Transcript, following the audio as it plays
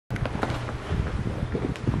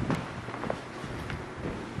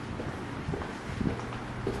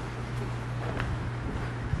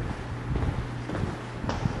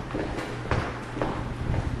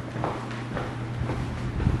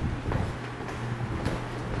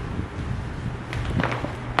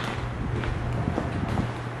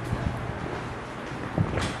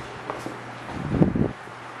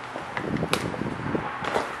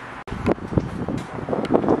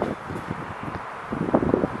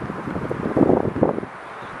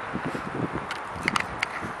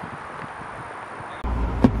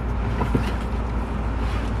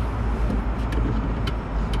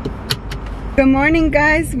Good morning,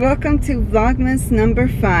 guys. Welcome to Vlogmas number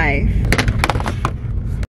 5.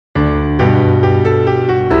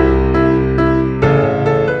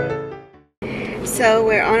 So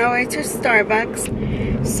we're on our way to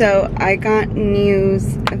Starbucks. So I got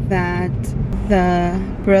news that the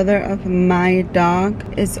brother of my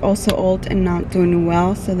dog is also old and not doing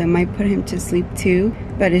well, so they might put him to sleep too.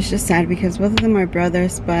 But it's just sad because both of them are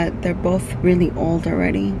brothers, but they're both really old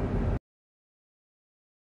already.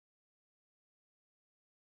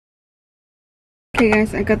 Okay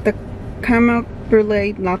guys, I got the caramel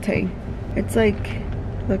brulee latte. It's like,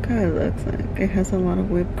 look how it looks like. It has a lot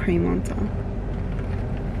of whipped cream on top.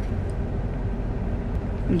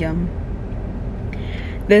 Yum.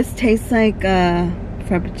 This tastes like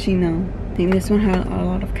Frappuccino. I think this one had a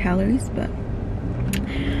lot of calories, but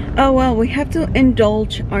oh well, we have to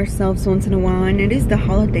indulge ourselves once in a while, and it is the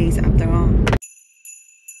holidays after all.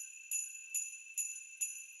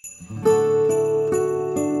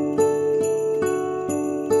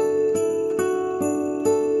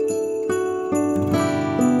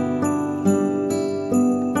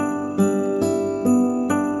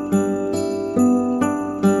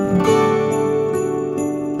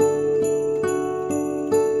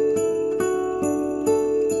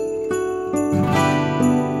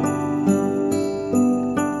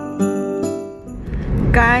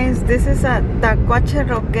 Guys, this is a tacuache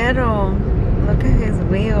rockero. Look at his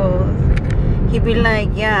wheels. He be like,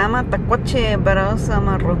 yeah, I'm a tacuache, but also I'm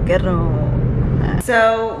a rockero.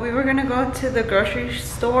 So we were gonna go to the grocery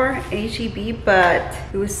store, HEB, but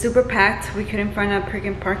it was super packed. We couldn't find a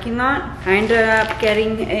freaking parking lot. I ended up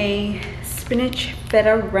getting a spinach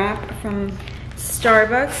feta wrap from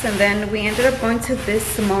Starbucks, and then we ended up going to this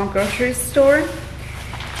small grocery store,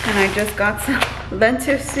 and I just got some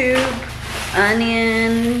lentil soup,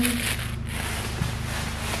 onion,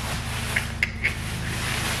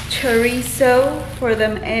 chorizo for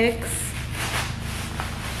them eggs,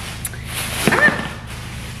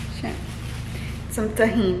 shit, some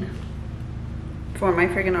tahini for my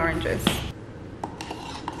freaking oranges.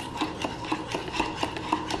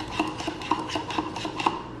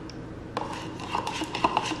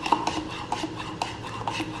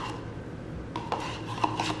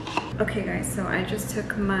 Okay guys, so I just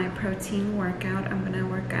took my protein workout. I'm gonna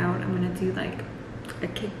work out. I'm gonna do like a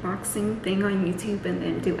kickboxing thing on YouTube and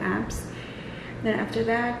then do abs. Then after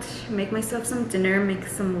that, make myself some dinner, make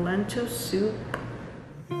some lentil soup.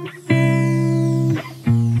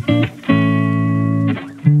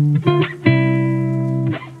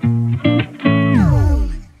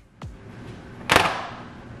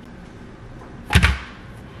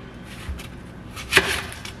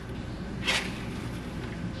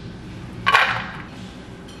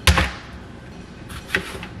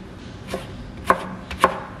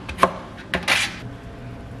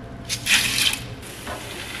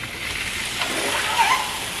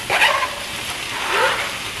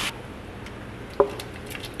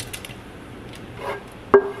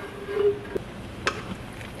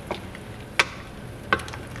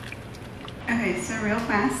 Okay, so real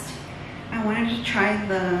fast, I wanted to try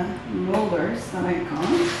the rollers that I got.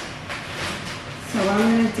 So what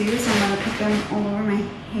I'm gonna do is I'm gonna put them all over my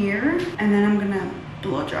hair, and then I'm gonna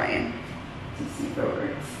blow dry it to see if it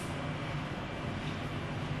works.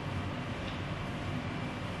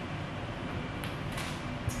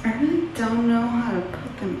 I really don't know how to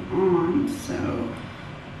put them on, so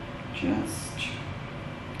just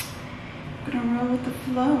gonna roll with the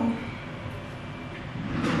flow.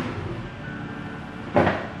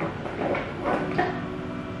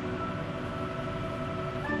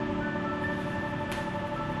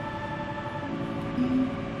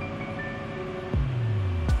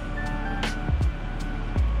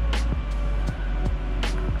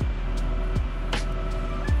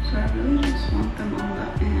 So I really just want them on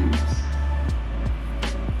the ends.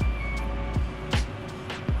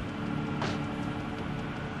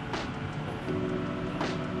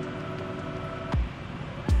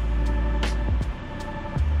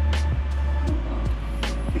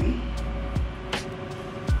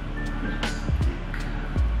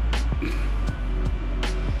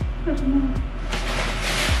 I don't know.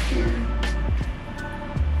 Here.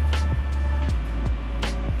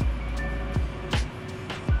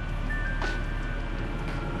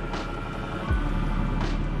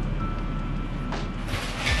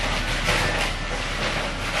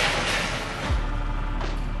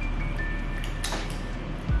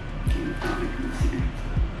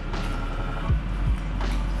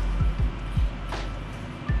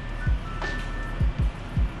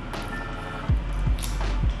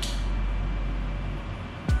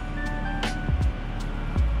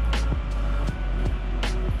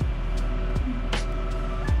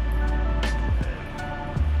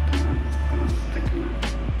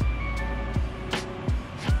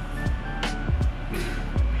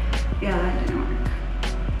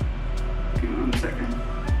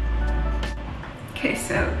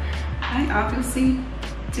 obviously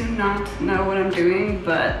do not know what I'm doing,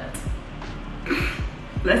 but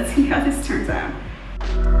let's see how this turns out.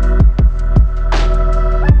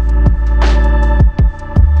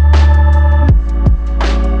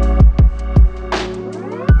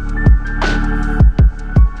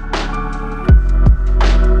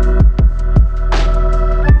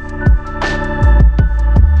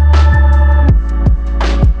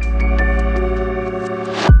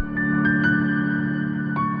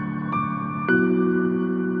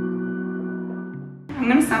 I'm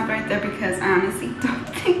gonna stop right there because I honestly don't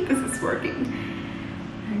think this is working.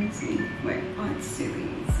 Let me see. Wait, let's do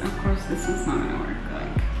these. Of course, this one's not gonna work.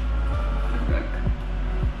 Look.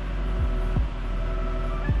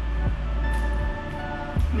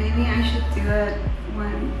 Maybe I should do it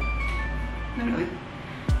when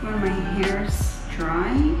my hair's dry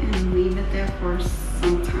and leave it there for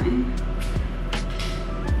some time.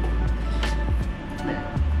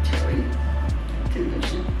 Literally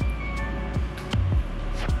delicious.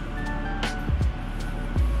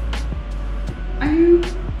 Are you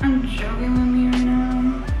joking with me right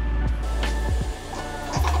now?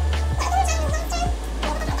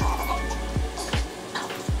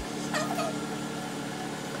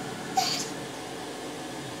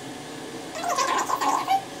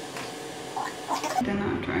 Did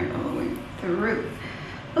not try it all the way through.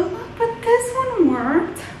 Oh look, but this one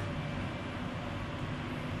worked.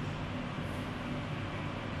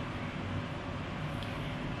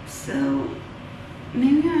 So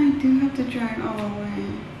maybe I do have to dry it all the way.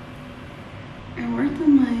 It worked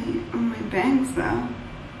on my bangs though.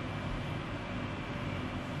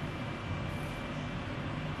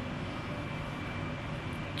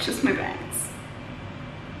 Just my bangs.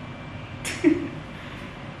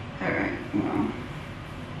 Alright, well,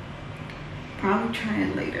 probably try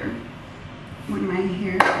it later when my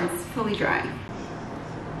hair is fully dry.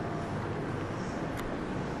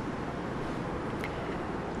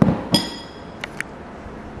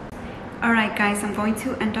 Alright guys, I'm going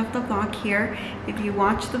to end off the vlog here. If you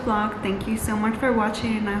watched the vlog, thank you so much for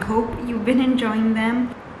watching and I hope you've been enjoying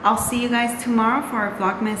them. I'll see you guys tomorrow for our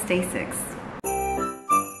Vlogmas Day 6.